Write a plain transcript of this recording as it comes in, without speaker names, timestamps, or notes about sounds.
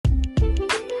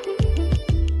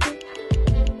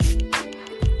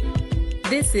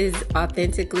This is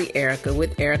Authentically Erica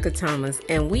with Erica Thomas,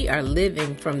 and we are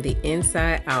living from the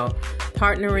inside out,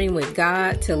 partnering with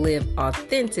God to live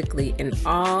authentically in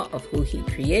all of who He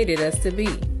created us to be.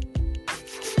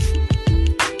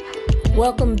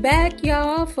 Welcome back,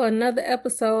 y'all, for another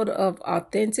episode of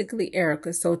Authentically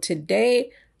Erica. So today,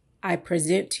 I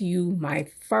present to you my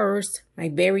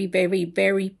very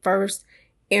first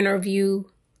interview.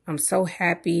 I'm so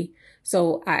happy.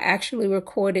 So I actually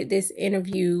recorded this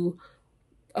interview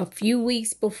a few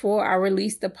weeks before I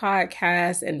released the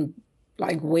podcast and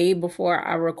like way before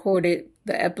I recorded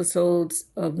the episodes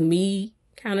of me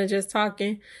kind of just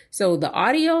talking. So the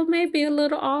audio may be a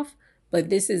little off, but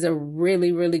this is a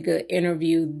really good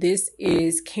interview. This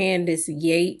is Candace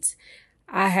Yates.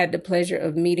 I had the pleasure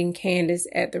of meeting Candace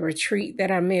at the retreat that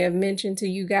I may have mentioned to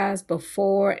you guys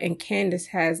before, and Candace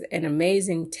has an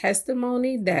amazing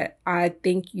testimony that I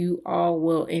think you all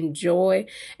will enjoy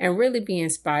and really be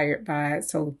inspired by it.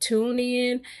 So tune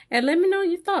in and let me know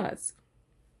your thoughts.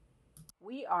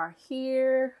 We are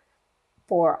here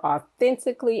for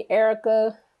Authentically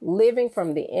Erica, living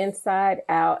from the inside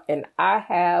out, and I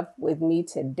have with me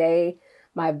today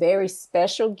my very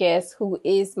special guest, who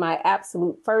is my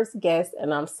absolute first guest,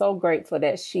 and I'm so grateful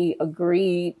that she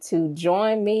agreed to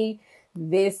join me.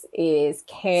 This is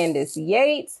Candace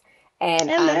Yates, and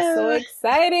Hello. I'm so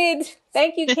excited.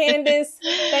 Thank you, Candace.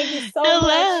 Thank you so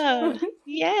much.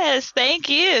 Yes, thank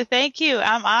you. Thank you.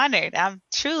 I'm honored. I'm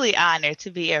truly honored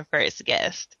to be your first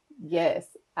guest. Yes,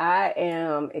 I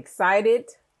am excited,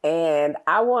 and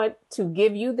I want to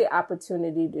give you the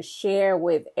opportunity to share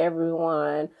with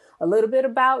everyone a little bit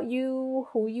about you,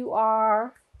 who you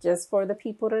are, just for the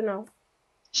people to know.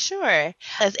 Sure.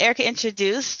 As Erica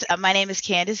introduced, my name is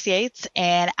Candace Yates,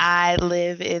 and I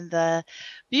live in the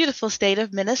beautiful state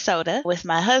of Minnesota with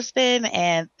my husband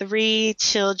and 3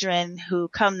 children who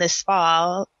come this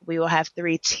fall. We will have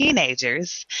 3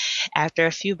 teenagers after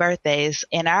a few birthdays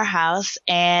in our house.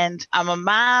 And I'm a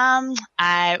mom.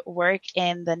 I work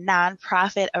in the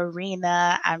nonprofit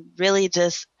arena. I'm really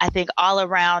just, I think, all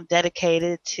around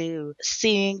dedicated to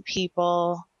seeing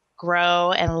people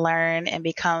grow and learn and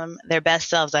become their best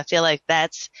selves. I feel like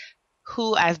that's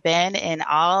who I've been in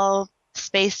all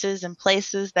spaces and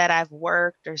places that I've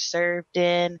worked or served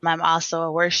in. I'm also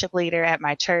a worship leader at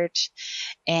my church.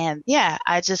 And yeah,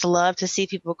 I just love to see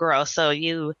people grow. So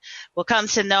you will come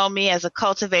to know me as a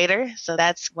cultivator. So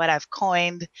that's what I've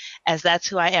coined as that's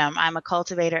who I am. I'm a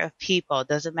cultivator of people.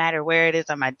 Doesn't matter where it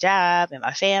is on my job, in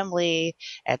my family,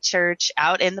 at church,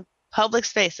 out in the public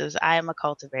spaces. I am a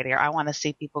cultivator. I want to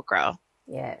see people grow.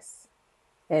 Yes.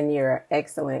 And you're an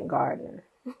excellent gardener.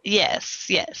 Yes.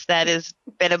 That has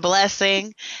been a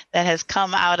blessing that has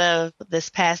come out of this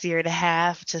past year and a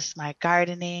half, just my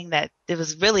gardening, that it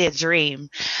was really a dream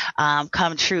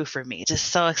come true for me. Just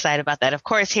so excited about that. Of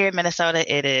course, here in Minnesota,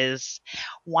 it is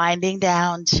winding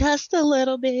down just a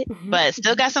little bit, but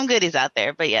still got some goodies out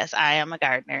there. But yes, I am a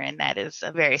gardener, and that is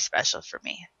very special for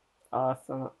me.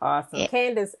 Awesome. Yeah.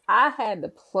 Candace, I had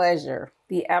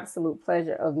the absolute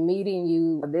pleasure of meeting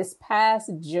you this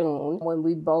past June when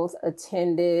we both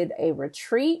attended a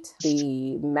retreat,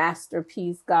 the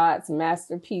God's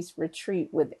Masterpiece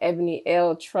Retreat with Ebony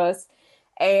L. Trust.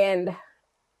 And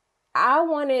I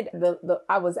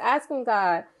was asking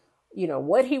God,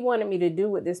 what He wanted me to do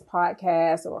with this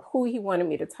podcast or who He wanted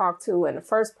me to talk to. And the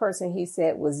first person He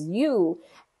said was you.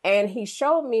 And He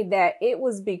showed me that it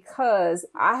was because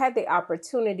I had the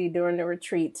opportunity during the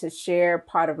retreat to share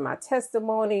part of my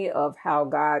testimony of how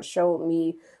God showed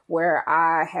me where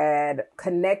I had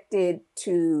connected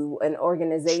to an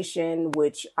organization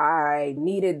which I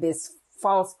needed this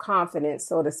false confidence,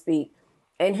 so to speak.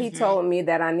 And He told me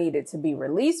that I needed to be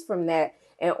released from that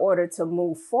in order to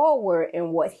move forward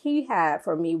in what He had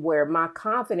for me, where my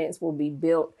confidence will be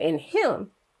built in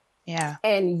Him. Yeah.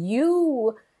 And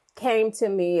you came to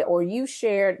me, or you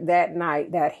shared that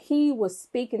night that He was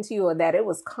speaking to you, or that it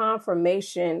was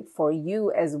confirmation for you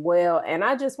as well. And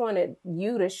I just wanted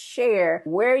you to share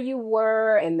where you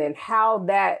were and then how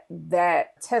that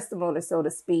testimony, so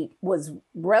to speak, was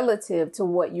relative to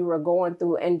what you were going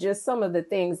through and just some of the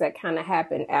things that kind of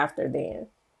happened after then.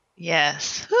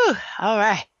 Yes. Whew. All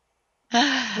right.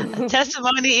 A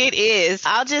testimony it is.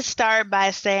 I'll just start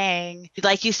by saying,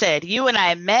 like you said, you and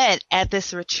I met at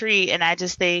this retreat, and I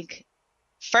just think,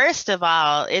 first of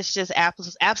all, it's just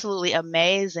absolutely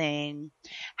amazing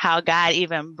how God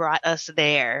even brought us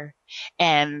there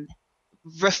and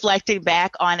reflecting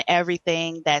back on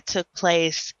everything that took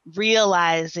place,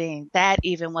 realizing that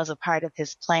even was a part of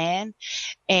his plan.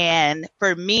 And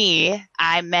for me,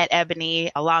 I met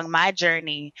Ebony along my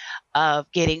journey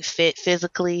of getting fit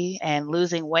physically and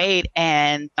losing weight.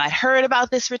 And I heard about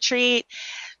this retreat,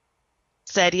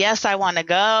 said, yes, I want to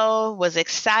go, was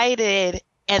excited.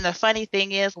 And the funny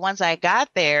thing is, once I got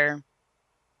there,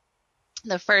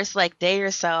 the first day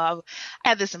or so, I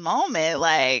had this moment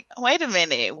like, wait a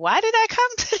minute, why did I come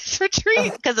to this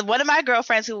retreat? Because one of my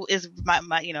girlfriends, who is my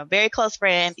very close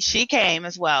friend, she came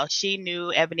as well. She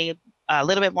knew Ebony a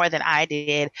little bit more than I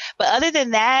did. But other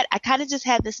than that, I kind of just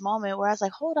had this moment where I was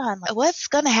like, hold on, like, what's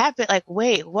going to happen? Like,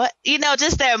 wait, what?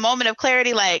 Just that moment of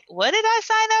clarity, like, what did I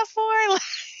sign up for? Like,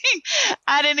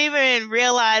 I didn't even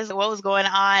realize what was going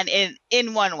on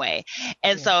in one way.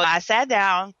 And so I sat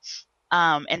down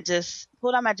and just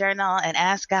pulled out my journal and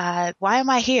asked God, why am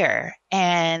I here?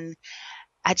 And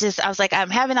I was like,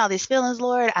 I'm having all these feelings,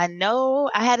 Lord. I know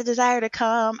I had a desire to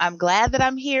come. I'm glad that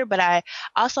I'm here, but I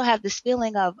also have this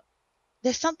feeling of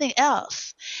there's something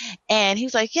else. And he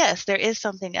was like, yes, there is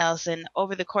something else. And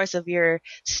over the course of your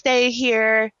stay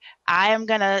here, I am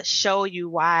going to show you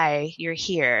why you're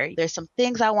here. There's some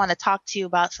things I want to talk to you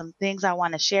about, some things I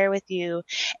want to share with you,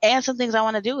 and some things I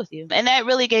want to do with you. And that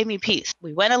really gave me peace.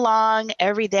 We went along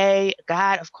every day.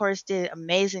 God, of course, did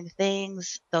amazing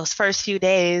things those first few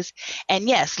days. And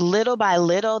yes, little by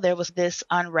little, there was this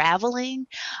unraveling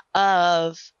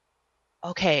of,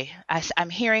 okay, I'm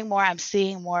hearing more, I'm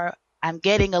seeing more, I'm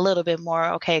getting a little bit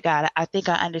more. Okay, God, I think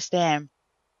I understand.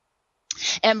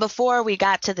 And before we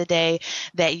got to the day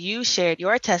that you shared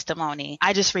your testimony,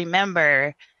 I just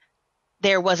remember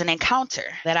there was an encounter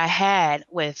that I had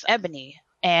with Ebony,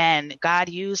 and God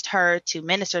used her to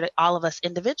minister to all of us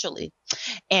individually.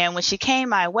 And when she came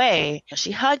my way,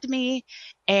 she hugged me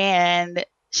and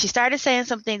she started saying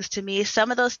some things to me. Some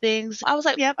of those things, I was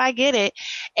like, yep, I get it.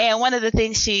 And one of the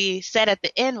things she said at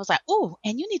the end was like, ooh,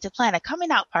 and you need to plan a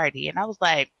coming out party. And I was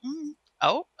like,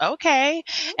 oh, okay.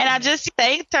 And I just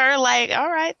thanked her like, all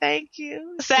right, thank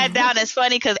you. Sat down. It's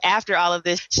funny because after all of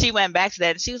this, she went back to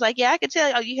that and she was like, yeah, I could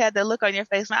tell you had that look on your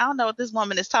face. And I don't know what this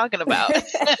woman is talking about. And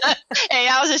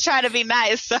I was just trying to be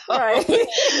nice. So, right.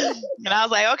 And I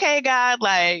was like, okay, God,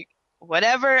 like,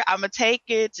 whatever, I'm going to take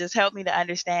it. Just help me to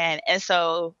understand. And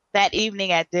so that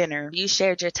evening at dinner, you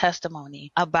shared your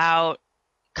testimony about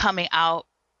coming out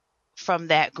from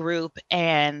that group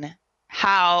and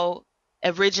how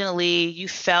originally you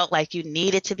felt like you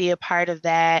needed to be a part of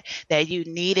that you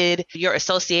needed your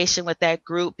association with that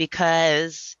group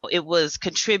because it was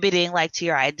contributing to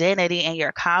your identity and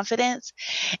your confidence.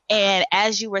 And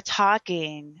as you were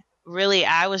talking, really,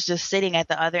 I was just sitting at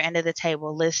the other end of the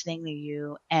table listening to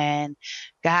you, and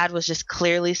God was just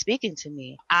clearly speaking to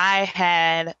me. I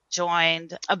had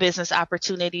joined a business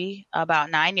opportunity about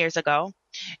 9 years ago,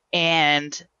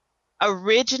 and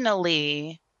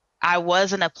originally I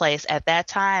was in a place at that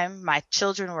time. My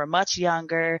children were much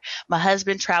younger. My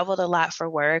husband traveled a lot for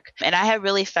work, and I had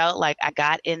really felt like I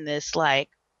got in this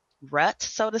rut,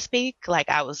 so to speak. Like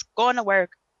I was going to work,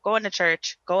 going to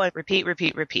church, going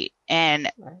repeat.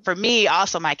 And for me,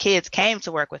 also, my kids came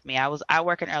to work with me. I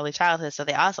work in early childhood, so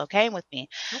they also came with me.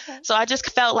 Okay. So I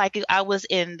just felt like I was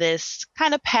in this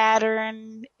kind of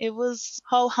pattern. It was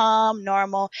ho-hum,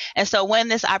 normal. And so when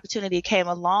this opportunity came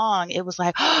along, it was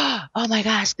like, oh my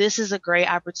gosh, this is a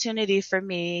great opportunity for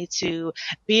me to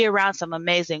be around some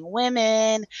amazing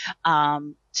women,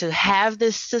 to have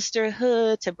this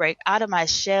sisterhood, to break out of my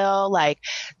shell,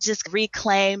 just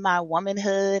reclaim my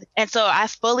womanhood. And so I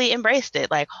fully embraced it,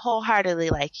 wholeheartedly,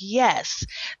 yes,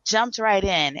 jumped right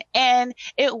in. And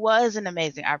it was an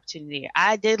amazing opportunity.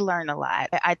 I did learn a lot.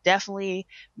 I definitely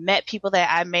met people that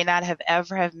I may not have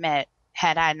ever have met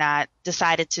had I not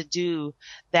decided to do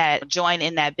that, join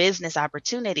in that business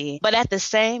opportunity. But at the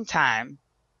same time,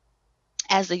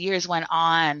 as the years went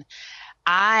on,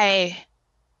 I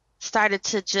started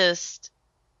to just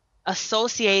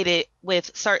associate it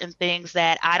with certain things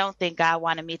that I don't think God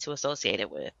wanted me to associate it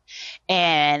with.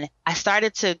 And I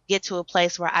started to get to a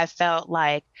place where I felt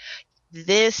like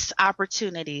this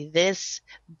opportunity, this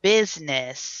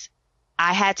business,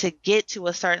 I had to get to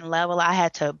a certain level. I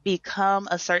had to become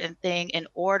a certain thing in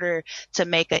order to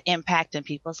make an impact in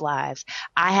people's lives.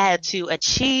 I had to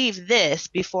achieve this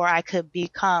before I could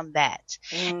become that.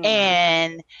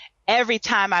 And every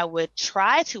time I would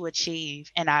try to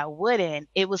achieve and I wouldn't,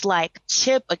 it was like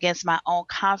chip against my own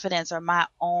confidence or my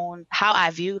own, how I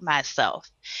viewed myself.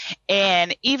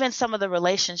 And even some of the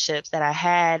relationships that I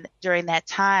had during that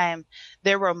time,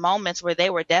 there were moments where they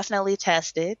were definitely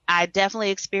tested. I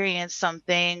definitely experienced some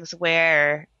things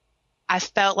where I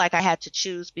felt like I had to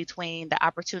choose between the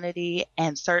opportunity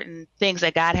and certain things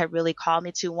that God had really called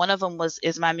me to. One of them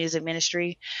is my music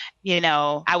ministry.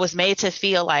 I was made to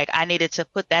feel like I needed to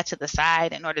put that to the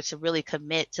side in order to really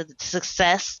commit to the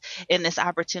success in this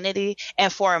opportunity.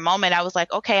 And for a moment, I was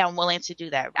like, okay, I'm willing to do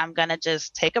that. I'm going to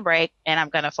just take a break and I'm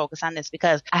going to focus on this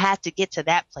because I had to get to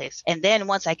that place. And then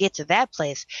once I get to that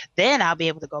place, then I'll be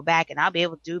able to go back and I'll be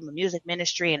able to do my music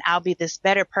ministry and I'll be this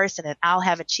better person and I'll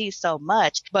have achieved so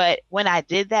much. But when I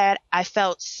did that, I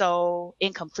felt so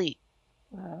incomplete.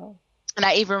 Wow. And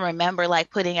I even remember like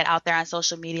putting it out there on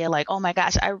social media, like, oh my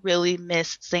gosh, I really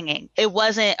miss singing. It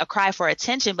wasn't a cry for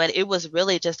attention, but it was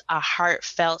really just a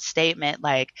heartfelt statement.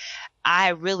 Like, I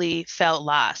really felt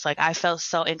lost. Like, I felt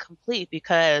so incomplete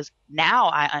because now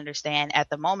I understand. At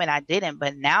the moment I didn't,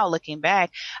 but now looking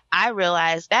back, I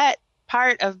realized that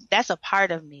that's a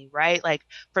part of me, right? Like,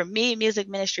 for me, music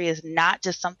ministry is not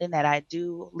just something that I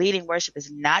do. Leading worship is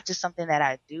not just something that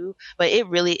I do, but it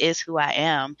really is who I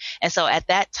am. And so at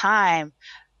that time,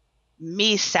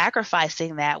 me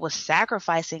sacrificing that was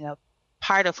sacrificing a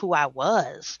part of who I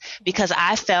was, because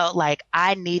I felt like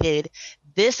I needed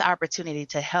this opportunity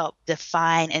to help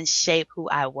define and shape who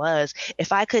I was.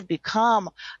 If I could become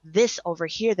this over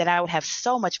here, then I would have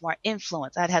so much more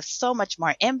influence. I'd have so much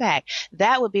more impact.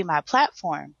 That would be my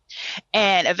platform.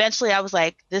 And eventually I was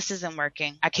like, this isn't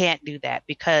working. I can't do that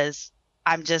because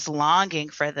I'm just longing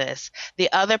for this.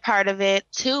 The other part of it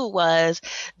too was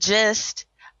just,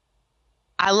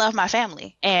 I love my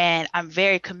family and I'm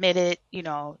very committed,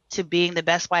 to being the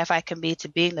best wife I can be, to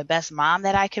being the best mom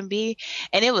that I can be.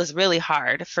 And it was really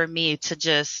hard for me to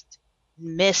just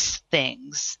miss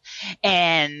things.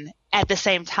 And at the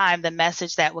same time, the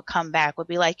message that would come back would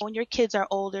be like, when your kids are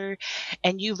older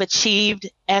and you've achieved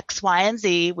X, Y, and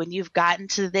Z, when you've gotten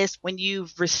to this, when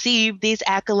you've received these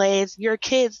accolades, your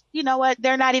kids, you know what?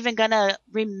 They're not even going to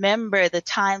remember the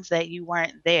times that you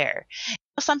weren't there.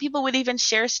 Some people would even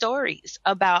share stories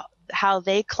about how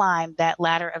they climbed that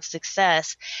ladder of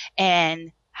success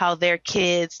and how their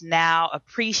kids now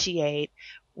appreciate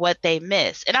what they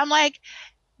missed. And I'm like,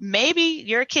 maybe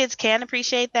your kids can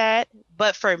appreciate that,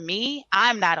 but for me,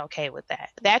 I'm not okay with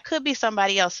that. That could be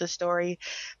somebody else's story.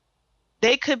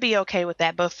 They could be okay with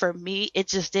that, but for me, it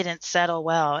just didn't settle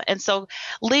well. And so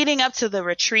leading up to the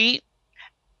retreat,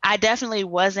 I definitely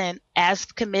wasn't as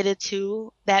committed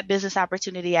to that business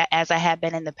opportunity as I had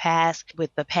been in the past. With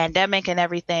the pandemic and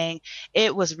everything,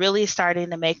 it was really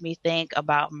starting to make me think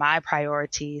about my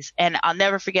priorities. And I'll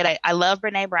never forget, I love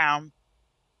Brene Brown.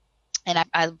 And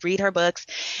I read her books,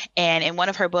 and in one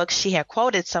of her books, she had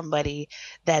quoted somebody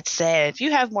that said, if you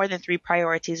have more than 3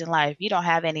 priorities in life, you don't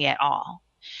have any at all.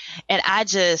 And I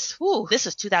just, this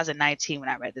was 2019 when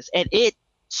I read this, and it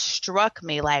struck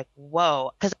me like,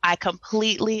 whoa, because I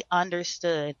completely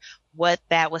understood what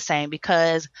that was saying,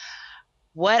 because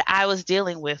what I was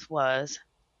dealing with was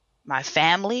my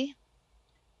family,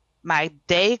 my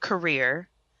day career,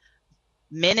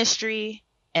 ministry,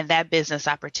 and that business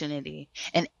opportunity.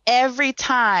 And every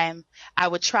time I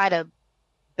would try to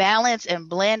balance and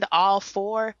blend all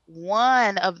 4,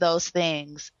 one of those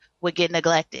things would get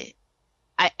neglected.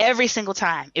 Every single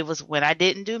time. It was when I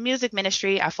didn't do music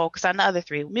ministry, I focused on the other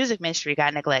 3. Music ministry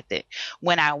got neglected.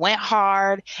 When I went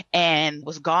hard and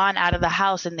was gone out of the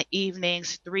house in the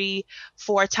evenings 3,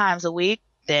 4 times a week,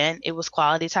 then it was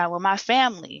quality time with my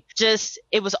family.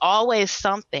 It was always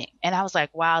something. And I was like,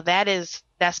 wow, that's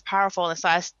powerful. And so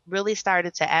I really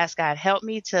started to ask God, help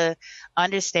me to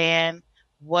understand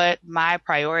what my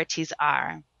priorities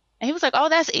are. And he was like, oh,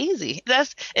 that's easy.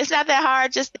 It's not that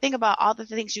hard. Just think about all the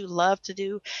things you love to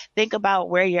do. Think about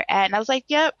where you're at. And I was like,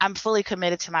 yep, I'm fully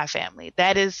committed to my family.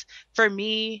 That is, for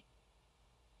me,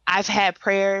 I've had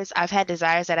prayers, I've had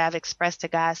desires that I've expressed to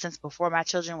God since before my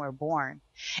children were born.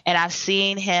 And I've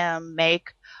seen him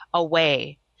make a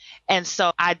way. And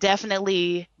so I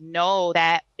definitely know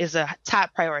that is a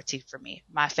top priority for me,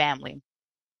 my family.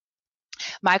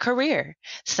 My career,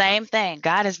 same thing.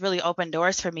 God has really opened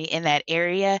doors for me in that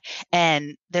area.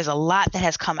 And there's a lot that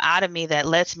has come out of me that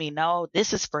lets me know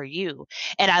this is for you.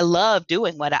 And I love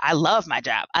doing I love my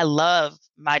job. I love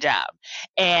my job.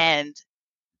 And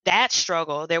that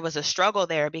struggle, there was a struggle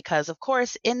there because, of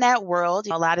course, in that world,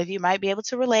 a lot of you might be able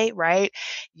to relate, right?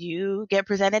 You get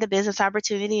presented a business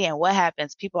opportunity and what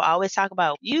happens? People always talk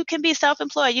about, you can be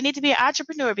self-employed. You need to be an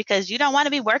entrepreneur because you don't want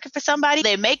to be working for somebody.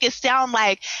 They make it sound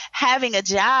like having a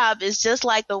job is just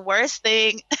like the worst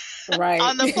thing right.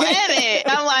 on the planet.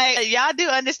 I'm like, y'all do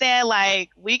understand, like,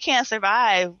 we can't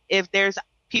survive if there's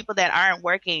people that aren't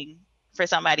working for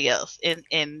somebody else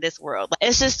in this world.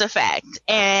 It's just a fact.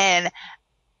 And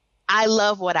I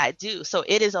love what I do. So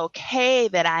it is okay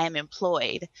that I am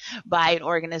employed by an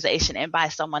organization and by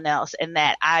someone else, and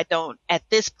that I don't, at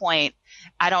this point,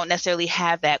 I don't necessarily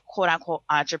have that quote unquote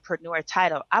entrepreneur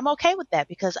title. I'm okay with that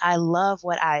because I love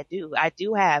what I do. I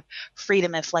do have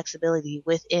freedom and flexibility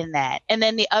within that. And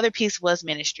then the other piece was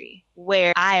ministry,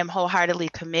 where I am wholeheartedly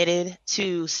committed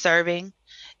to serving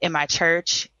in my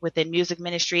church, within music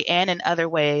ministry, and in other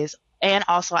ways, and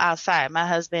also outside. My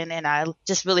husband and I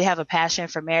just really have a passion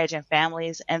for marriage and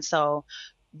families. And so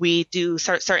we do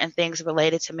certain things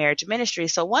related to marriage ministry.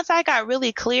 So once I got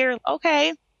really clear,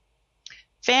 okay,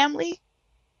 family,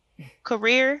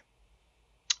 career,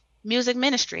 music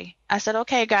ministry, I said,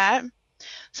 okay, God.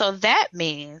 So that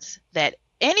means that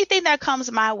anything that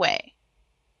comes my way,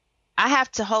 I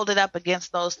have to hold it up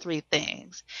against those three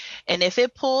things. And if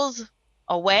it pulls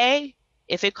away,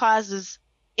 if it causes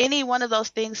any one of those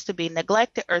things to be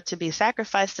neglected or to be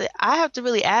sacrificed, I have to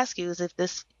really ask you, is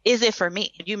it for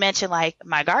me? You mentioned like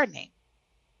my gardening.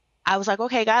 I was like,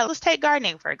 okay, God, let's take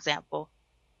gardening, for example.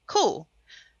 Cool.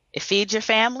 It feeds your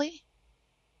family.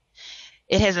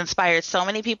 It has inspired so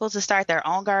many people to start their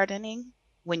own gardening.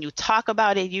 When you talk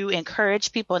about it, you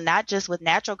encourage people not just with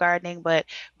natural gardening, but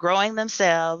growing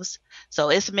themselves. So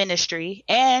it's ministry,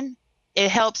 and it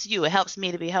helps you. It helps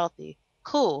me to be healthy.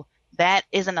 Cool. That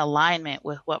is in alignment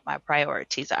with what my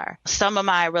priorities are. Some of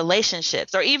my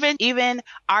relationships, or even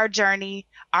our journey,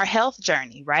 our health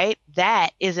journey, right?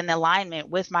 That is in alignment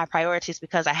with my priorities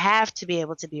because I have to be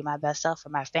able to be my best self for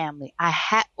my family.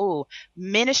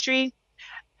 Ministry.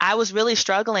 I was really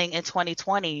struggling in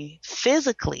 2020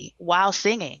 physically while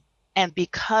singing. And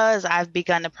because I've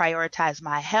begun to prioritize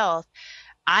my health,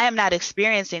 I am not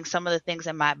experiencing some of the things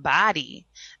in my body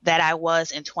that I was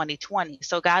in 2020.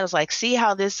 So God was like, see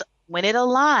how this, when it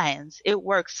aligns, it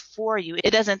works for you.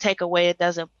 It doesn't take away, it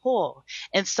doesn't pull.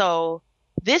 And so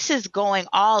this is going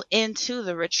all into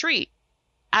the retreat.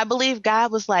 I believe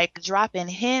God was like dropping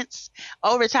hints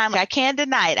over time. I can't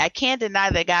deny it. I can't deny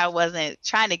that God wasn't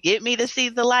trying to get me to see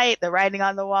the light, the writing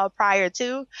on the wall prior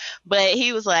to, but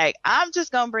he was like, I'm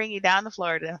just going to bring you down to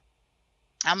Florida.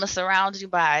 I'm going to surround you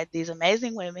by these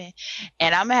amazing women,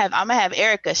 and I'm going to have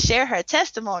Erica share her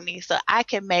testimony so I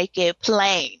can make it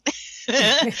plain.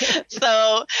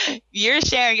 So you're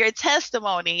sharing your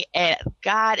testimony, and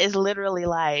God is literally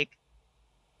like,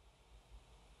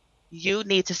 you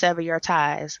need to sever your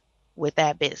ties with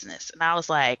that business. And I was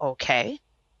like, okay.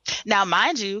 Now,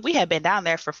 mind you, we had been down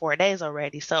there for 4 days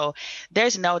already. So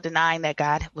there's no denying that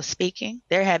God was speaking.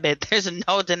 There's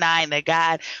no denying that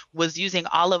God was using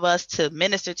all of us to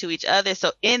minister to each other.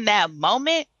 So in that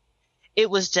moment, it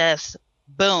was just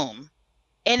boom.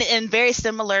 And very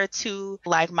similar to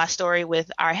like my story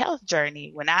with our health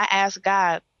journey. When I asked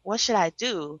God, what should I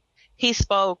do? He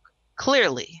spoke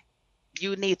clearly.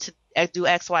 You need to do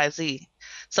X, Y, Z.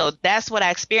 So that's what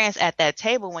I experienced at that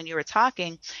table when you were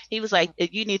talking. He was like,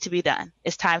 you need to be done.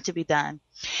 It's time to be done.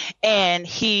 And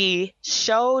he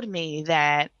showed me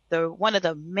that one of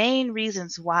the main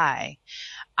reasons why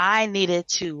I needed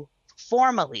to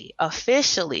formally,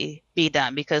 officially be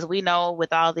done, because we know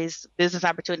with all these business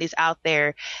opportunities out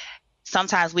there,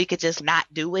 sometimes we could just not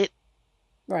do it.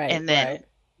 Right. And then, right.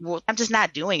 Well, I'm just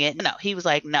not doing it. No, he was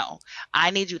like, no,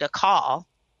 I need you to call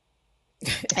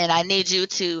and I need you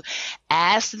to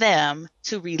ask them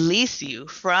to release you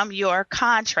from your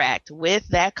contract with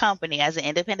that company as an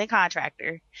independent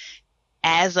contractor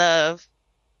as of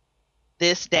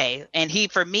this day. And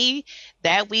for me,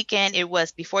 that weekend, it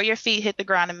was before your feet hit the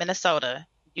ground in Minnesota.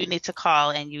 You need to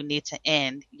call and you need to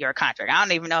end your contract. I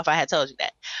don't even know if I had told you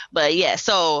that, but yeah.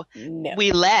 So No.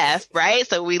 We left, right?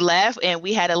 So we left and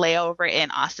we had a layover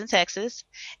in Austin, Texas,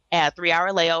 a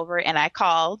 3-hour layover. And I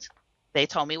called. They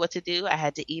told me what to do. I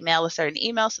had to email a certain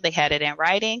email, so they had it in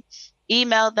writing.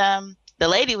 Emailed them. The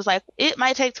lady was like, it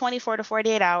might take 24 to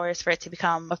 48 hours for it to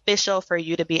become official, for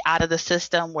you to be out of the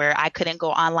system where I couldn't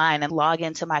go online and log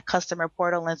into my customer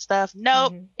portal and stuff.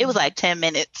 Nope. Mm-hmm. It was like 10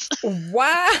 minutes.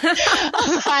 Wow.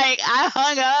 Like I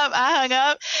hung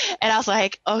up and I was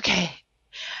like, okay.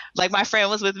 Like my friend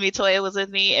was with me, Toya was with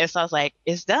me. And so I was like,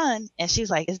 it's done. And she's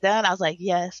like, it's done. I was like,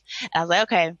 yes. And I was like,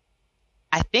 okay.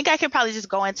 I think I can probably just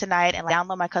go in tonight and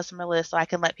download my customer list so I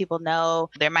can let people know.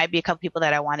 There might be a couple people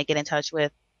that I want to get in touch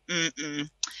with.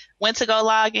 Went to go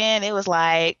log in. It was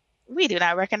like, we do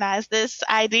not recognize this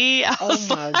ID. Oh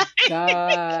my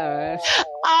gosh.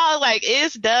 I was like,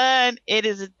 it's done. It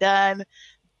is a done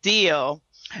deal.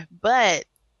 But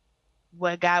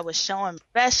what God was showing,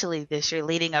 especially this year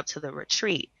leading up to the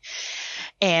retreat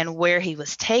and where he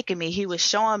was taking me, he was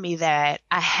showing me that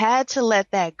I had to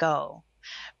let that go.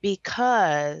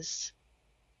 Because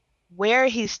where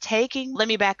he's taking, let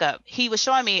me back up. He was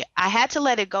showing me I had to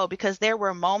let it go because there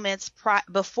were moments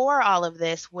before all of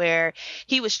this where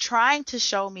he was trying to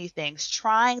show me things,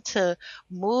 trying to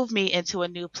move me into a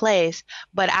new place.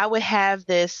 But I would have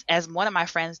this, as one of my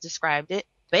friends described it,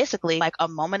 basically like a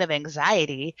moment of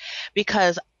anxiety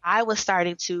because I was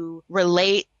starting to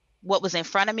relate what was in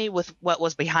front of me with what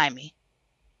was behind me.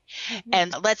 Mm-hmm.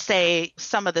 And let's say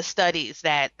some of the studies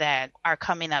that are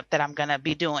coming up that I'm going to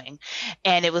be doing.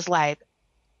 And it was like,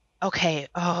 okay,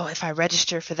 if I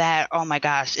register for that, oh my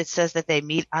gosh, it says that they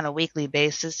meet on a weekly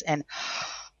basis. And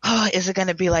is it going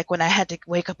to be like when I had to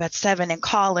wake up at 7 and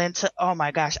call into, oh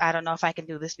my gosh, I don't know if I can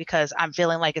do this because I'm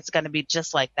feeling like it's going to be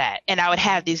just like that. And I would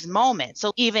have these moments.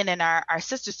 So even in our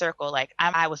sister circle, like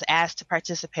I was asked to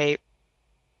participate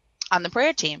on the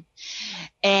prayer team.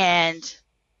 And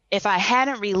if I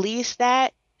hadn't released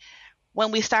that,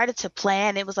 when we started to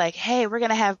plan, it was like, hey, we're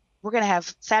gonna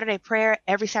have Saturday prayer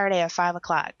every Saturday at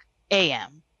 5:00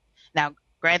 a.m. Now,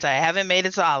 granted, I haven't made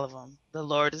it to all of them. The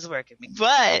Lord is working me.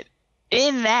 But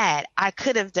in that, I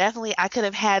could have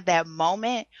had that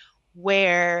moment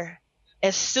where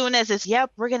as soon as it's,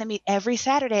 yep, we're going to meet every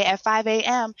Saturday at 5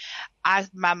 a.m.,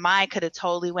 my mind could have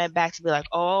totally went back to be like,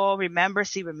 oh, remember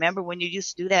when you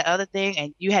used to do that other thing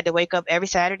and you had to wake up every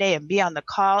Saturday and be on the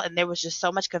call and there was just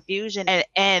so much confusion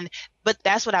but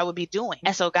that's what I would be doing.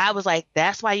 And so God was like,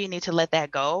 that's why you need to let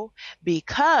that go,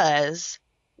 because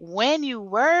when you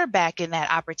were back in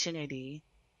that opportunity,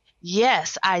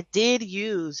 yes, I did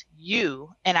use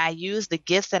you and I used the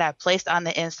gifts that I placed on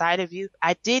the inside of you.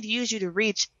 I did use you to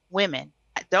reach women.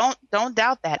 Don't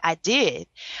doubt that. I did.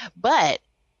 But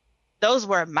those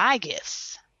were my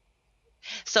gifts.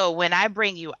 So when I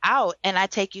bring you out and I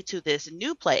take you to this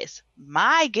new place,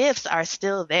 my gifts are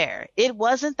still there. It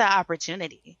wasn't the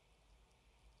opportunity.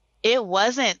 It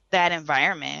wasn't that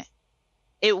environment.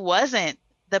 It wasn't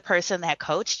the person that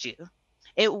coached you.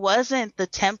 It wasn't the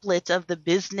template of the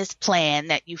business plan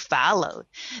that you followed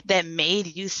that made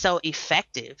you so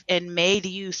effective and made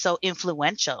you so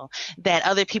influential that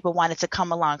other people wanted to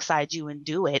come alongside you and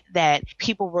do it, that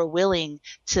people were willing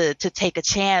to take a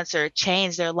chance or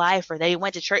change their life, or they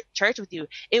went to church with you.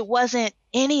 It wasn't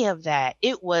any of that.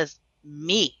 It was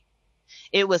me.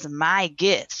 It was my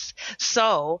gifts.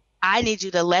 So I need you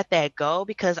to let that go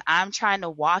because I'm trying to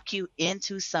walk you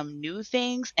into some new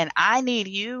things, and I need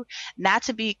you not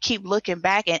to keep looking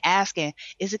back and asking,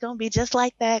 is it going to be just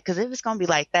like that? Because if it's going to be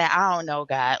like that, I don't know,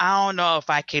 God. I don't know if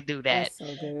I can do that. That's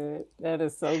so good. That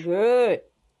is so good.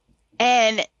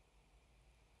 And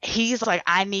he's like,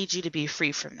 I need you to be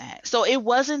free from that. So it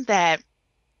wasn't that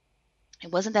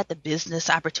the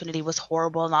business opportunity was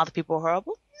horrible and all the people were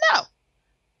horrible. No.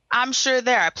 I'm sure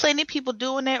there are plenty of people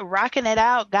doing it, rocking it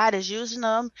out. God is using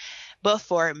them. But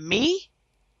for me,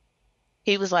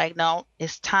 he was like, no,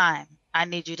 it's time. I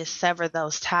need you to sever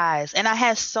those ties. And I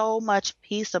had so much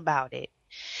peace about it.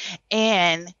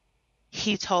 And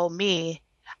he told me,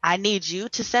 I need you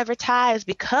to sever ties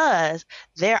because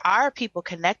there are people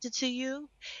connected to you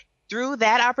through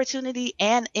that opportunity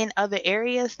and in other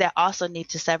areas that also need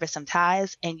to sever some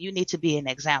ties. And you need to be an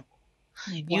example.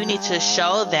 Wow. You need to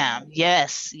show them.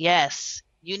 Yes.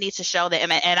 You need to show them.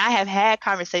 And I have had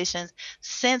conversations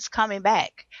since coming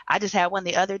back. I just had one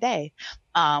the other day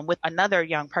with another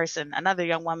young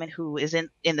woman who is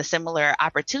in the similar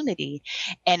opportunity.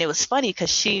 And it was funny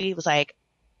because she was like,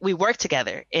 we work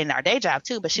together in our day job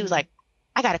too, but she was like,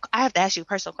 I have to ask you a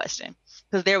personal question,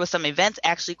 because there was some events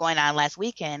actually going on last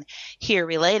weekend here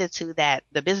related to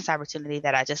the business opportunity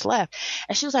that I just left.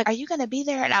 And she was like, are you going to be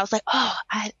there? And I was like, oh,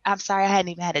 I'm sorry. I hadn't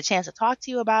even had a chance to talk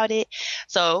to you about it.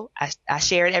 So I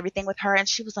shared everything with her and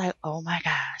she was like, oh my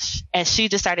gosh. And she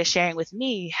just started sharing with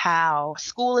me how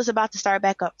school is about to start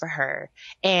back up for her.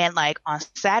 And like on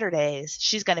Saturdays,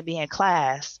 she's going to be in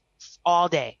class all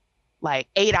day, like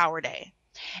 8-hour day.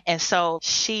 And so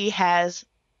she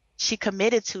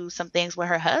committed to some things with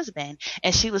her husband,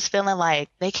 and she was feeling like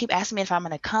they keep asking me if I'm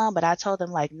going to come, but I told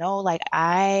them like, no, like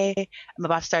I am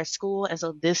about to start school. And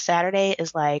so this Saturday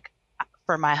is like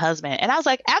for my husband. And I was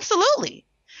like, absolutely.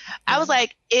 I was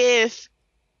like, if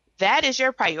that is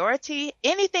your priority,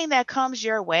 anything that comes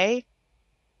your way,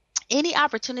 any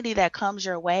opportunity that comes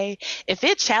your way, if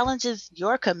it challenges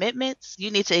your commitments,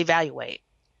 you need to evaluate,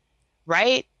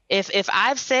 right? If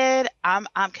I've said I'm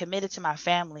committed to my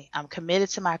family, I'm committed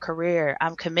to my career,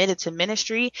 I'm committed to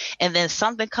ministry, and then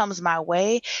something comes my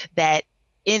way that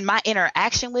in my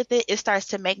interaction with it, it starts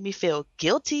to make me feel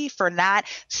guilty for not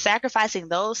sacrificing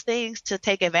those things to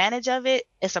take advantage of it,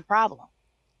 it's a problem.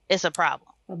 It's a problem.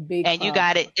 You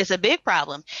got it. It's a big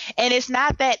problem. And it's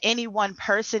not that any one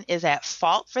person is at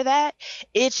fault for that.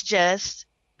 It's just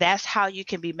that's how you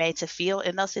can be made to feel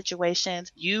in those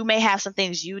situations. You may have some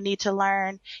things you need to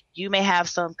learn. You may have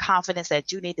some confidence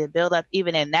that you need to build up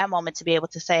even in that moment to be able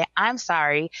to say, I'm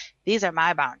sorry, these are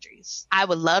my boundaries. I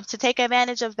would love to take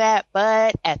advantage of that,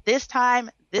 but at this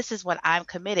time, this is what I'm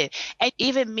committed. And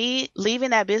even me leaving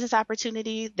that business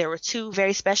opportunity, there were two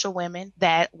very special women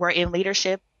that were in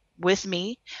leadership with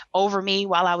me, over me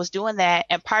while I was doing that.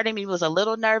 And part of me was a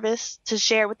little nervous to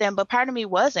share with them, but part of me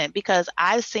wasn't, because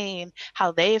I've seen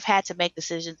how they've had to make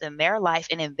decisions in their life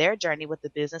and in their journey with the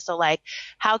business. So like,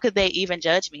 how could they even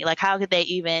judge me? Like, how could they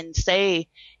even say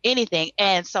anything?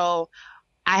 And so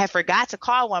I had forgot to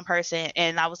call one person,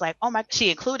 and I was like, oh my,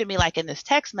 she included me like in this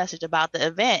text message about the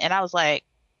event. And I was like,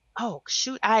 oh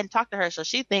shoot, I hadn't talked to her. So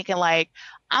she thinking like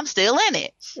I'm still in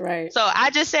it. Right. So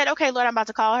I just said, okay, Lord, I'm about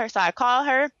to call her. So I call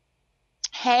her.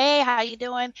 Hey, how you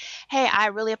doing? Hey, I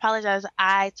really apologize.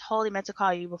 I totally meant to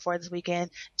call you before this weekend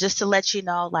just to let you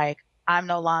know, like, I'm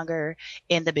no longer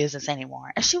in the business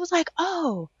anymore. And she was like,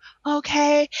 oh,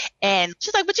 okay. And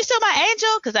she's like, but you still my angel?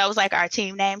 Because that was like our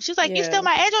team name. She was like, you still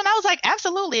my angel? And I was like,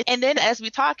 absolutely. And then as we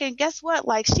talking, guess what?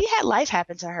 Like, she had life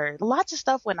happen to her. Lots of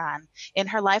stuff went on in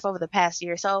her life over the past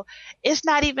year. So it's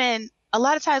not even, a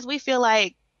lot of times we feel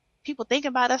like people think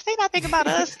about us. They not think about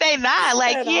us. They not.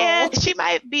 Like, yeah, she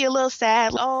might be a little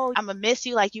sad. Oh, I'm gonna miss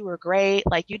you. Like, you were great.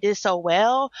 Like, you did so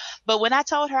well. But when I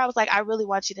told her, I was like, I really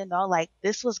want you to know, like,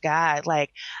 this was God.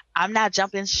 Like, I'm not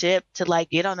jumping ship to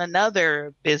like get on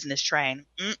another business train.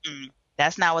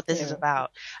 That's not what this is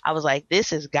about. I was like,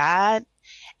 this is God.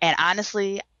 And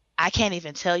honestly, I can't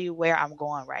even tell you where I'm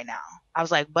going right now. I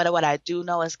was like, but what I do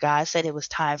know is God said it was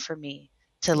time for me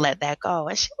to let that go.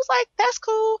 And she was like, that's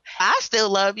cool. I still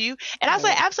love you. And I was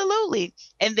like, absolutely.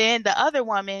 And then the other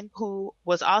woman who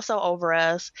was also over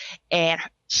us, and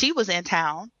she was in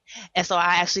town. And so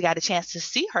I actually got a chance to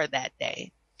see her that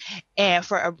day. And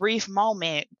for a brief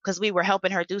moment, because we were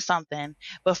helping her do something,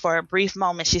 but for a brief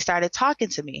moment, she started talking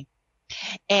to me.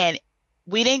 And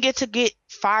we didn't get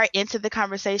far into the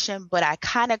conversation, but I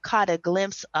kind of caught a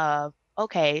glimpse of,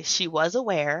 okay, she was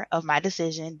aware of my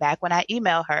decision back when I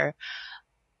emailed her,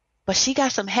 but she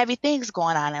got some heavy things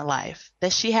going on in life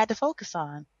that she had to focus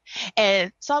on.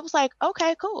 And so I was like,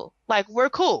 okay, cool. Like, we're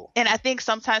cool. And I think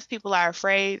sometimes people are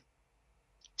afraid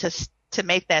to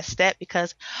make that step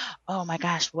because, oh my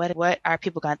gosh, what are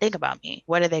people going to think about me?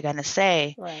 What are they going to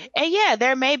say? Right. And yeah,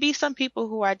 there may be some people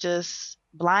who are just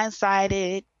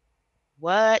blindsided.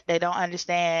 What? They don't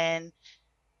understand.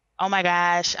 Oh my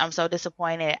gosh, I'm so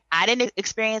disappointed. I didn't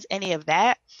experience any of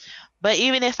that. But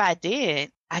even if I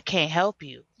did, I can't help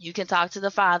you. You can talk to the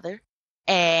Father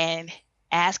and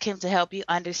ask him to help you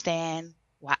understand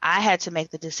why I had to make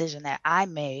the decision that I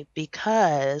made,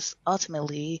 because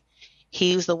ultimately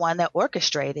he was the one that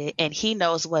orchestrated and he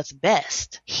knows what's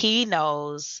best. He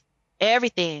knows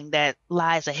everything that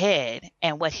lies ahead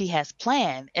and what he has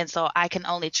planned. And so I can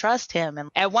only trust him. And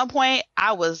at one point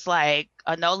I was like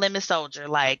a no limit soldier.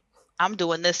 Like, I'm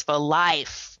doing this for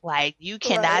life. Like, you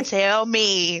cannot tell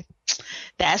me.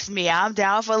 That's me. I'm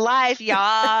down for life, y'all.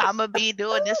 I'm going to be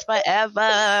doing this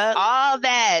forever. All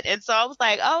that. And so I was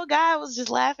like, oh, God was just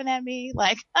laughing at me.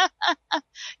 Like,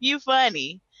 you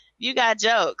funny. You got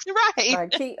jokes. Right.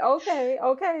 Like, okay.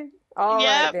 All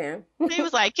right, then. He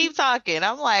was like, keep talking.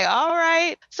 I'm like, all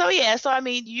right. So, yeah. So, I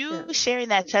mean, you sharing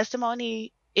that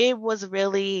testimony, it was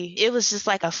just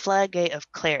like a floodgate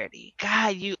of clarity.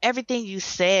 God, everything you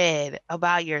said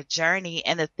about your journey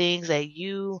and the things that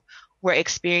you were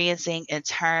experiencing in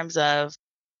terms of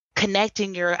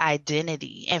connecting your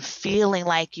identity and feeling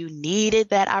like you needed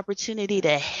that opportunity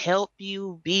to help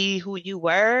you be who you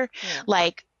were,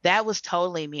 like, that was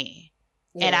totally me.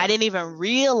 And I didn't even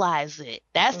realize it.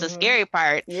 That's the scary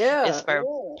part. Is for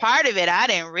part of it, I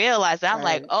didn't realize it. I'm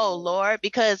like, oh Lord,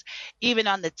 because even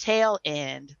on the tail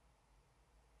end,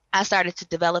 I started to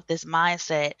develop this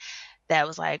mindset that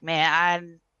was like,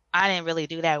 man, I didn't really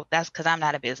do that. That's because I'm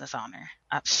not a business owner.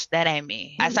 That ain't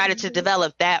me. I started to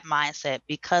develop that mindset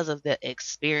because of the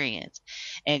experience.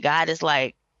 And God is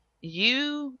like,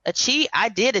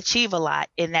 I did achieve a lot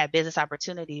in that business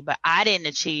opportunity, but I didn't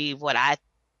achieve what I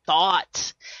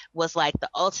thought was like the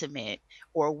ultimate,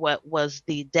 or what was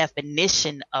the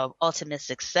definition of ultimate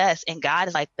success. And God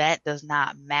is like, that does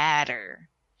not matter.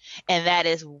 And that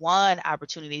is one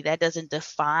opportunity. That doesn't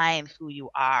define who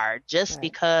you are. Just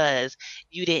because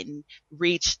you didn't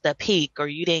reach the peak or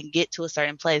you didn't get to a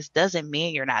certain place doesn't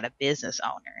mean you're not a business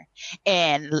owner.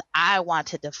 And I want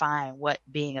to define what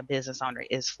being a business owner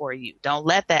is for you. Don't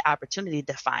let that opportunity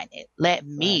define it. Let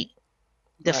me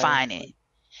define it.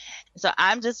 So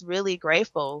I'm just really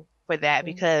grateful for that,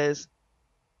 because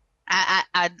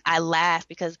I laugh,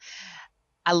 because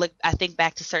I think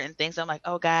back to certain things. I'm like,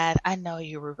 oh God, I know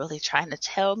you were really trying to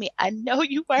tell me. I know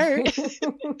you were.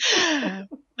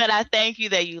 But I thank you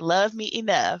that you love me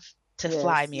enough to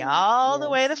fly Yes. me all the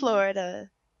way Yes. to Florida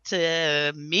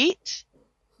to meet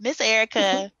Miss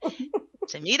Erica,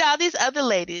 to meet all these other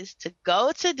ladies, to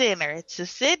go to dinner, to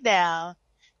sit down,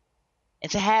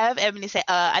 and to have Ebony say,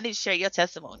 I need to share your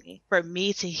testimony, for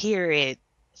me to hear it,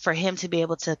 for him to be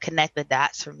able to connect the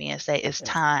dots for me and say, it's Yes.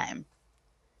 time.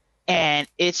 And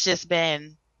it's just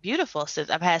been beautiful since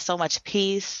I've had so much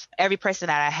peace. Every person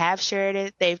that I have shared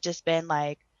it, they've just been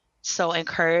like so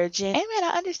encouraging. Amen.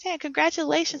 I understand.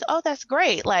 Congratulations. Oh, that's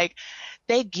great. Like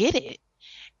they get it.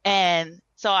 And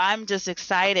so I'm just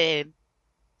excited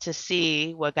to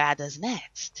see what God does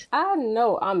next. I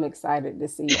know I'm excited to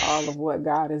see all of what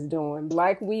God is doing.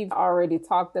 Like we've already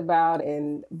talked about,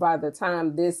 and by the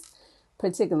time this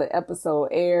particular episode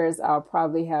airs, I'll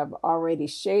probably have already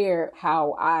shared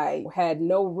how I had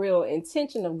no real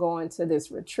intention of going to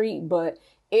this retreat, but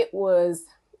it was,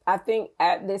 I think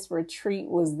at this retreat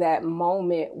was that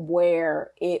moment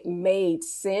where it made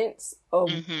sense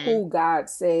of who God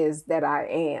says that I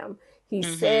am. He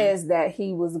says that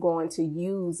he was going to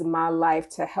use my life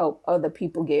to help other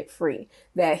people get free,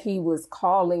 that he was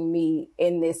calling me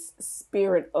in this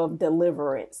spirit of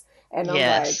deliverance. And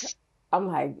Yes. I'm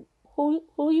like,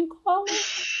 who you calling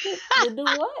to do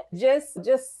what?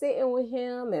 Just sitting with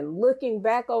him and looking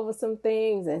back over some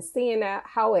things and seeing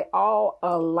how it all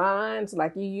aligns,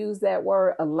 like you use that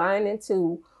word, aligning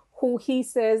to who he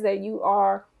says that you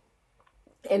are,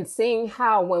 and seeing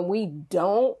how when we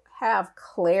don't have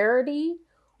clarity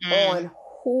on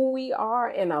who we are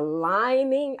and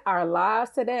aligning our lives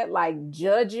to that, like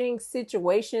judging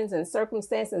situations and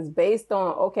circumstances based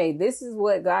on, okay, this is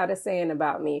what God is saying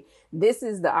about me. This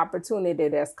is the opportunity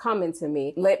that's coming to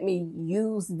me. Let me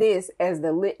use this as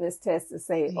the litmus test to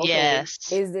say, okay,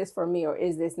 yes. Is this for me or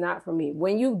is this not for me?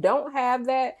 When you don't have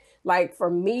that, like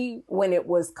for me, when it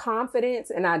was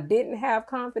confidence and I didn't have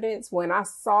confidence, when I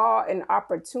saw an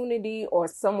opportunity or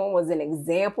someone was an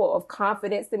example of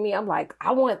confidence to me, I'm like,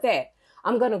 I want that.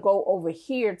 I'm going to go over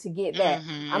here to get that.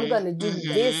 I'm going to do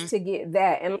this to get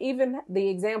that. And even the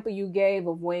example you gave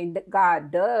of when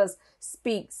God does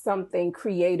speak something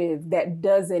creative that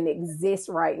doesn't exist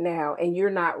right now, and you're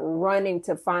not running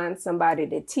to find somebody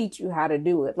to teach you how to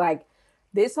do it. Like,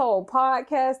 this whole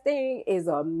podcast thing is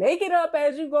a make it up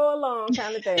as you go along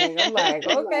kind of thing. I'm like,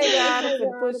 okay, God, I'm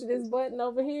finna push this button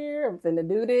over here. I'm finna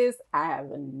do this. I have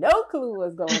no clue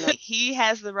what's going on. He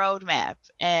has the roadmap,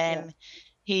 and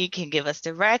he can give us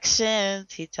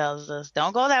directions. He tells us,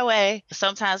 don't go that way.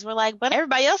 Sometimes we're like, but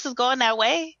everybody else is going that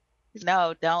way.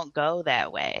 No, don't go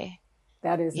that way.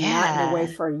 That is not the way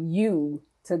for you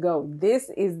to go. This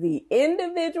is the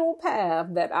individual path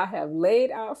that I have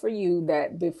laid out for you,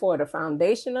 that before the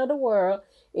foundation of the world,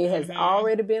 it has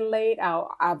already been laid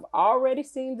out. I've already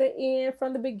seen the end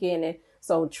from the beginning.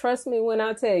 So trust me when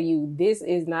I tell you, this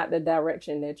is not the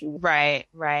direction that you... Right.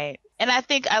 And I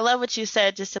think I love what you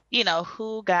said, just,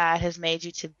 who God has made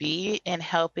you to be in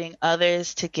helping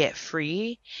others to get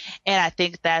free. And I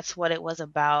think that's what it was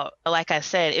about. Like I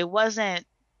said,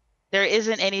 there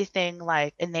isn't anything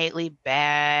like innately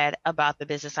bad about the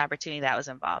business opportunity that was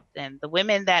involved. And the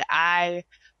women that I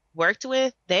worked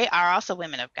with, they are also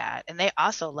women of God, and they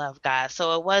also love God.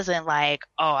 So it wasn't like,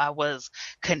 oh, I was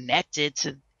connected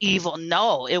to evil.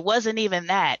 No, it wasn't even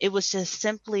that. It was just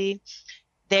simply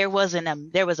there was a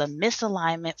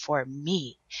misalignment for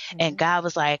me. And God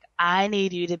was like, I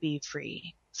need you to be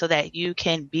free so that you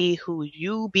can be who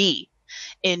you be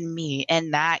in me and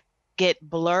not get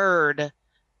blurred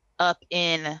up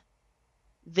in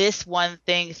this one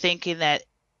thing, thinking that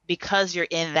because you're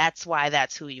in, that's why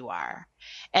that's who you are.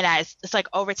 And it's like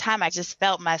over time, I just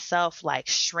felt myself like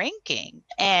shrinking.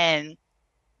 And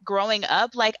growing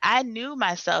up, like I knew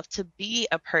myself to be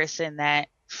a person that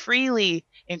freely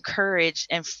encouraged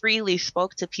and freely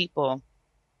spoke to people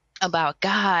about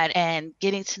God and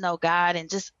getting to know God and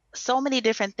just so many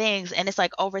different things. And it's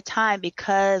like over time,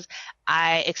 because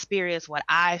I experienced what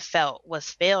I felt was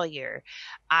failure,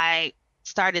 I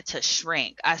started to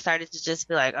shrink. I started to just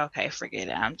be like, okay, forget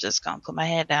it. I'm just going to put my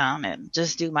head down and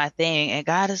just do my thing. And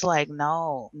God is like,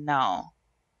 no,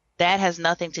 that has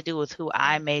nothing to do with who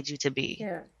I made you to be.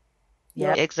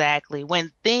 Yeah, exactly.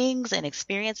 When things and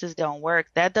experiences don't work,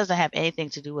 that doesn't have anything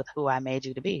to do with who I made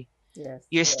you to be.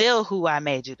 You're still who I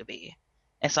made you to be.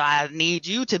 And so I need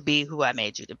you to be who I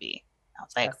made you to be. I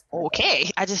was like, okay.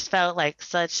 I just felt like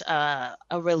such a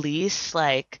release,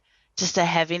 like just a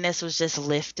heaviness was just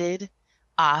lifted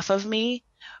off of me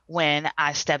when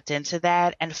I stepped into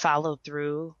that and followed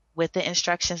through with the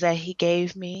instructions that he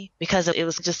gave me because it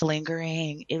was just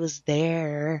lingering. It was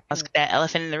there. It was that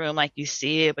elephant in the room, like you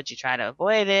see it, but you try to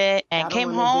avoid it. And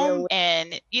came home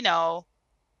and,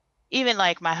 even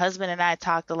like my husband and I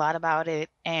talked a lot about it,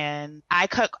 and I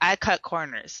cut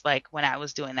corners like when I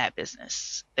was doing that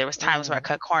business. There was times where I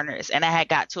cut corners, and I had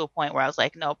got to a point where I was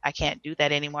like, nope, I can't do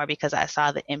that anymore because I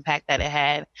saw the impact that it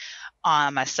had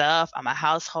on myself, on my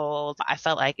household. I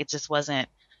felt like it just wasn't,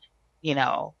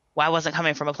 I wasn't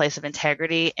coming from a place of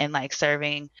integrity and like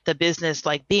serving the business,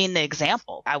 like being the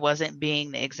example. I wasn't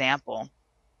being the example.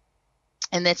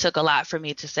 And it took a lot for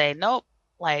me to say, nope,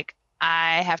 like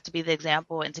I have to be the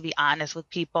example and to be honest with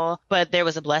people. But there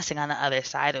was a blessing on the other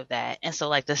side of that. And so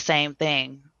like the same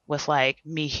thing with like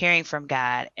me hearing from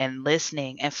God and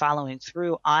listening and following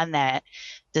through on that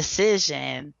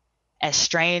decision, as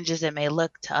strange as it may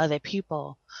look to other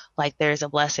people, like there's a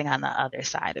blessing on the other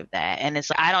side of that. And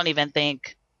it's, I don't even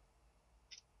think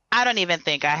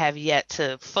I have yet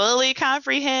to fully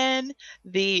comprehend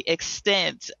the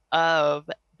extent of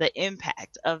the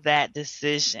impact of that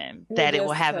decision that it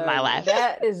will have in my life.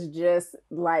 That is just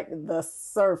like the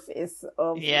surface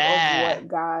of what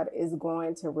God is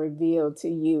going to reveal to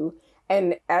you.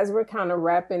 And as we're kind of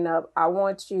wrapping up, I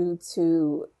want you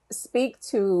to speak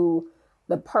to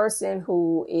the person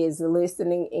who is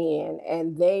listening in,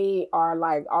 and they are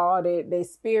like all they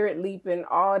spirit leaping,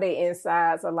 all their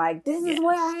insides are like, this is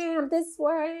where I am. This is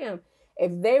where I am.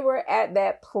 If they were at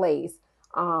that place,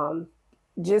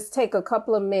 just take a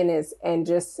couple of minutes and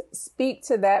just speak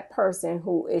to that person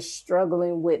who is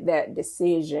struggling with that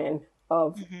decision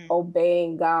of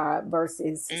obeying God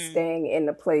versus staying in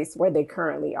the place where they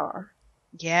currently are.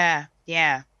 Yeah.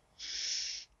 Yeah.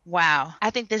 Wow.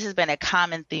 I think this has been a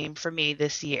common theme for me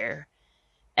this year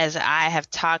as I have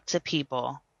talked to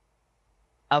people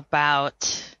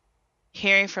about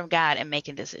hearing from God and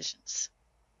making decisions.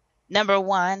 Number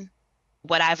one,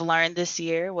 what I've learned this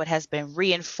year, what has been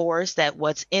reinforced, that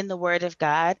what's in the Word of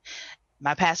God,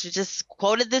 my pastor just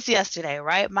quoted this yesterday,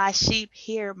 right? My sheep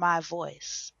hear my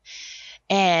voice.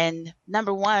 And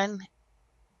number one,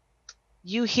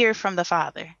 you hear from the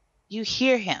Father. You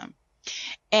hear him.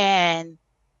 And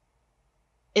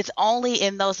it's only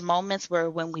in those moments where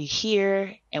when we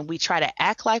hear and we try to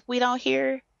act like we don't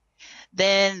hear,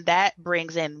 then that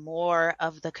brings in more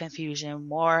of the confusion,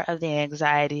 more of the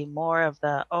anxiety, more of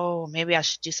the, oh, maybe I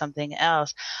should do something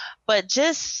else. But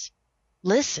just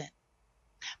listen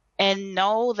and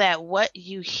know that what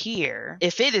you hear,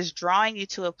 if it is drawing you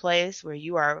to a place where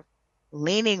you are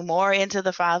leaning more into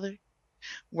the Father,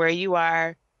 where you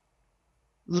are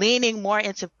leaning more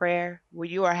into prayer, where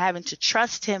you are having to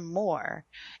trust him more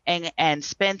and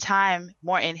spend time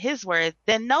more in his word,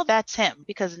 then know that's him,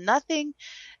 because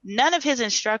none of his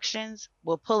instructions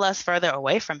will pull us further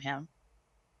away from him.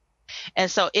 And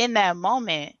so in that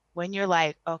moment, when you're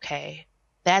like, okay,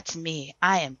 that's me,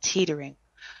 I am teetering,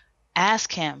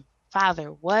 ask him, Father,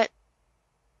 what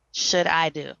should I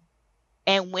do?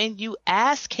 And when you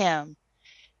ask him,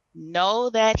 know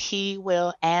that he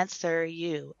will answer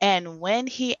you. And when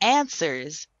he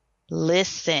answers,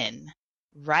 listen,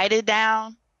 write it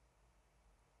down,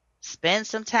 spend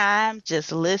some time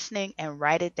just listening and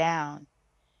write it down,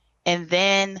 and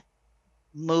then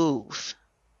move.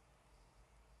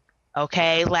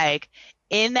 Okay, like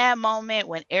in that moment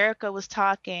when Erica was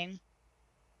talking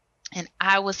and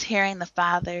I was hearing the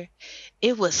Father,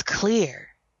 it was clear.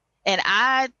 And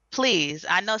I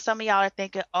know some of y'all are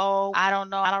thinking, oh, I don't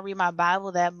know, I don't read my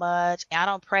Bible that much, I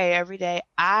don't pray every day.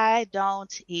 I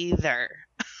don't either.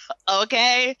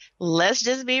 Okay, let's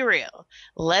just be real.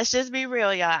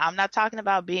 Y'all. I'm not talking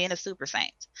about being a super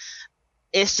saint.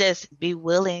 It's just be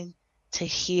willing to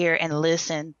hear and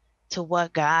listen to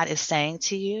what God is saying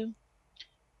to you.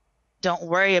 Don't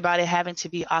worry about it having to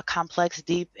be all complex,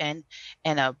 deep, and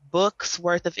a book's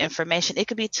worth of information. It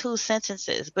could be 2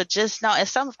 sentences, but just know,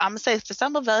 I'm going to say for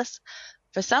some of us,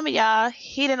 for some of y'all,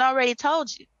 he done already told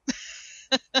you.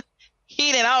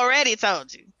 He done already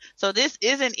told you. So this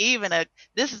isn't even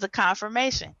this is a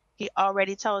confirmation. He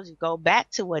already told you. Go back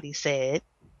to what he said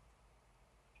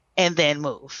and then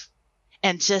move.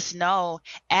 And just know,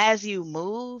 as you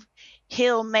move,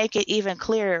 he'll make it even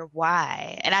clearer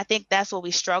why. And I think that's what we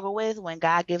struggle with when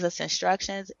God gives us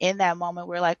instructions. In that moment,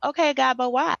 we're like, okay, God,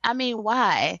 but why? I mean,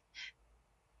 why?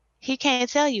 He can't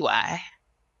tell you why,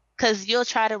 because you'll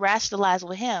try to rationalize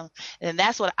with him. And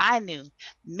that's what I knew.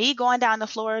 Me going down to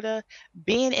Florida,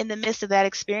 being in the midst of that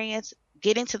experience,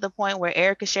 getting to the point where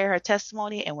Erica shared her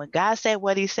testimony, and when God said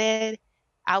what he said,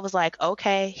 I was like,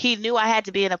 okay. He knew I had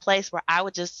to be in a place where I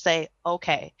would just say,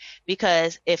 okay.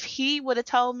 Because if he would have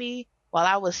told me while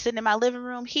I was sitting in my living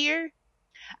room here,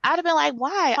 I'd have been like,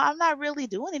 why? I'm not really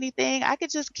doing anything. I could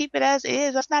just keep it as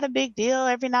is. That's not a big deal.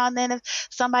 Every now and then, if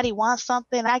somebody wants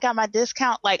something, I got my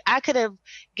discount. Like, I could have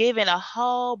given a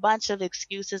whole bunch of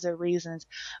excuses or reasons,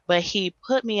 but he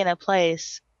put me in a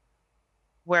place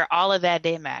where all of that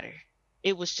didn't matter.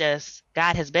 It was just,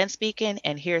 God has been speaking,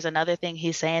 and here's another thing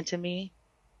he's saying to me,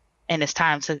 and it's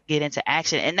time to get into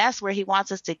action. And that's where he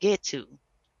wants us to get to,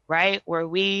 right? Where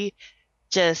we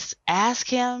just ask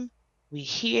him, we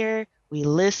hear, we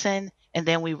listen, and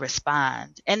then we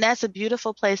respond. And that's a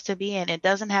beautiful place to be in. It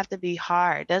doesn't have to be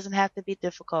hard. It doesn't have to be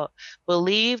difficult.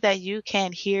 Believe that you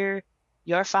can hear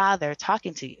your Father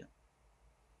talking to you.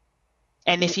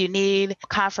 And if you need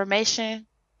confirmation,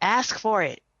 ask for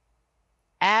it.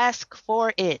 Ask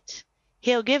for it.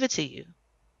 He'll give it to you.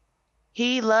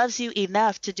 He loves you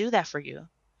enough to do that for you.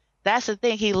 That's the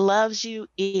thing. He loves you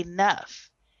enough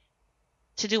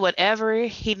to do whatever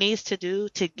he needs to do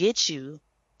to get you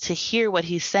to hear what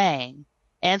he's saying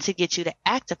and to get you to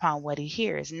act upon what he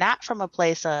hears, not from a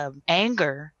place of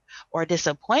anger or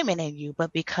disappointment in you,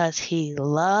 but because he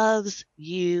loves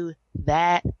you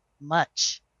that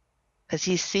much. Because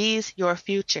he sees your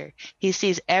future. He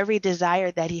sees every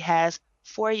desire that he has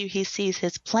for you. He sees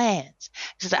his plans.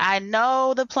 He says, I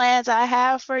know the plans I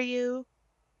have for you.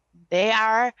 They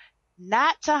are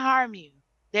not to harm you.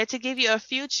 They're to give you a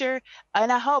future and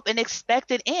a hope, an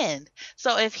expected end.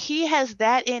 So if he has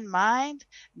that in mind,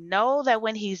 know that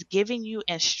when he's giving you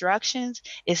instructions,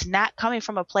 it's not coming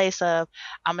from a place of,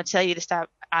 I'm going to tell you to stop.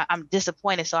 I'm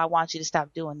disappointed, so I want you to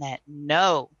stop doing that.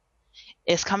 No.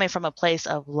 It's coming from a place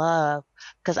of love,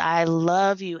 because I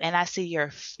love you and I see your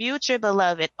future,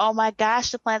 beloved. Oh my gosh,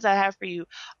 the plans I have for you.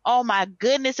 Oh my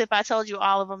goodness, if I told you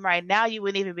all of them right now, you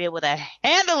wouldn't even be able to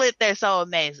handle it. They're so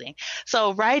amazing.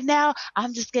 So right now,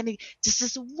 I'm just going to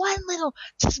just one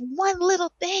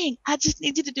little thing. I just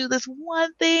need you to do this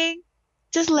one thing.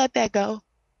 Just let that go.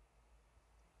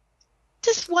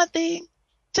 Just one thing.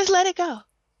 Just let it go.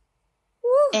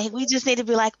 Woo. And we just need to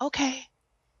be like, okay.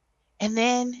 And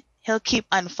then he'll keep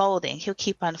unfolding. He'll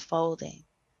keep unfolding.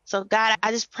 So God,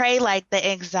 I just pray like the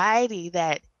anxiety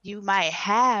that you might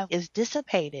have is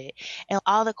dissipated, and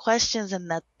all the questions and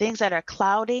the things that are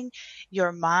clouding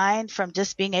your mind from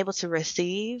just being able to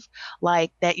receive,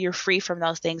 like that you're free from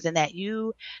those things, and that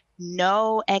you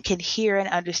know and can hear and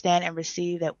understand and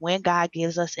receive that when God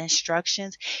gives us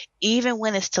instructions, even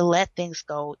when it's to let things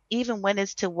go, even when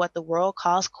it's to what the world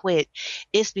calls quit,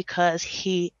 it's because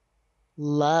he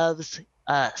loves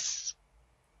us,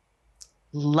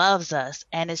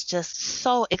 and is just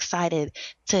so excited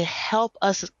to help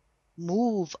us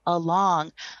move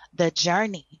along the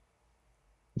journey,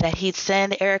 that he'd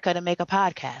send Erica to make a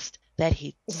podcast, that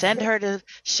he'd send her to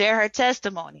share her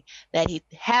testimony, that he'd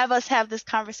have us have this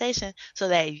conversation so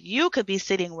that you could be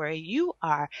sitting where you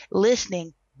are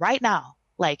listening right now.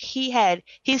 Like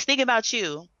he's thinking about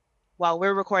you while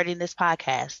we're recording this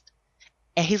podcast,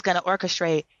 and he's going to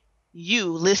orchestrate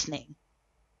you listening.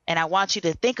 And I want you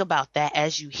to think about that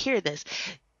as you hear this.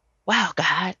 Wow,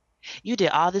 God, you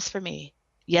did all this for me.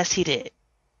 Yes, he did.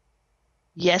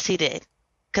 Yes, he did.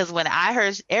 Because when I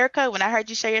heard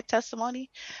you share your testimony,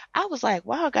 I was like,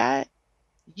 wow, God,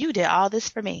 you did all this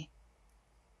for me.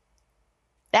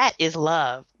 That is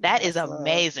love. That's is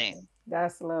amazing. Love.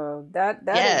 That's love. That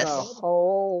yes. is a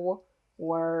whole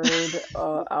word,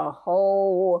 a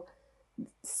whole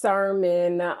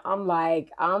sermon. I'm like,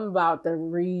 I'm about to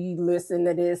re-listen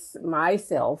to this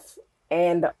myself.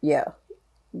 And yeah,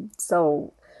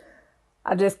 so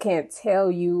I just can't tell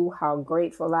you how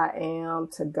grateful I am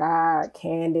to God,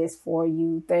 Candace, for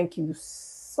you. Thank you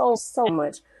so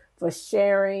much for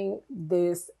sharing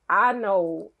this. I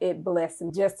know it blessed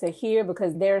me just to hear,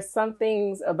 because there's some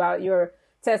things about your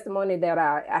testimony that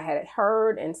I had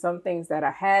heard and some things that I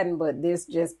hadn't, but this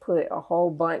just put a whole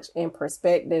bunch in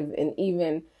perspective and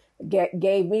even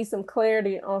gave me some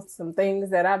clarity on some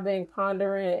things that I've been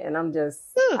pondering. And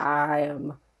I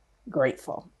am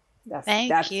grateful.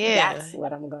 Thank you. That's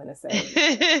what I'm going to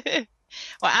say.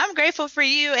 Well, I'm grateful for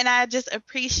you, and I just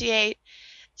appreciate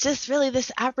just really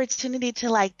this opportunity to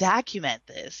like document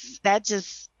this.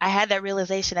 I had that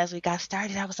realization as we got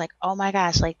started. I was like, oh my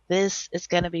gosh, like this is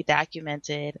going to be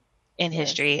documented in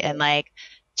history, and like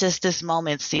just this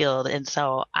moment sealed. And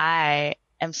so I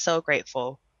am so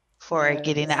grateful for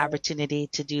getting the opportunity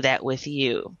to do that with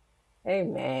you.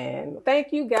 Amen.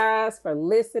 Thank you guys for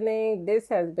listening. This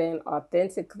has been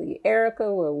Authentically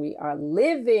Erica, where we are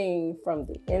living from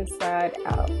the inside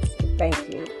out.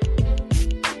 Thank you.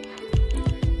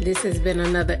 This has been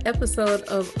another episode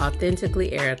of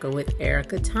Authentically Erica with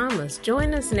Erica Thomas.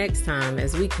 Join us next time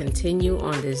as we continue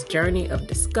on this journey of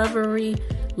discovery,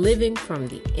 living from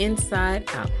the inside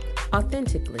out,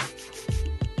 authentically.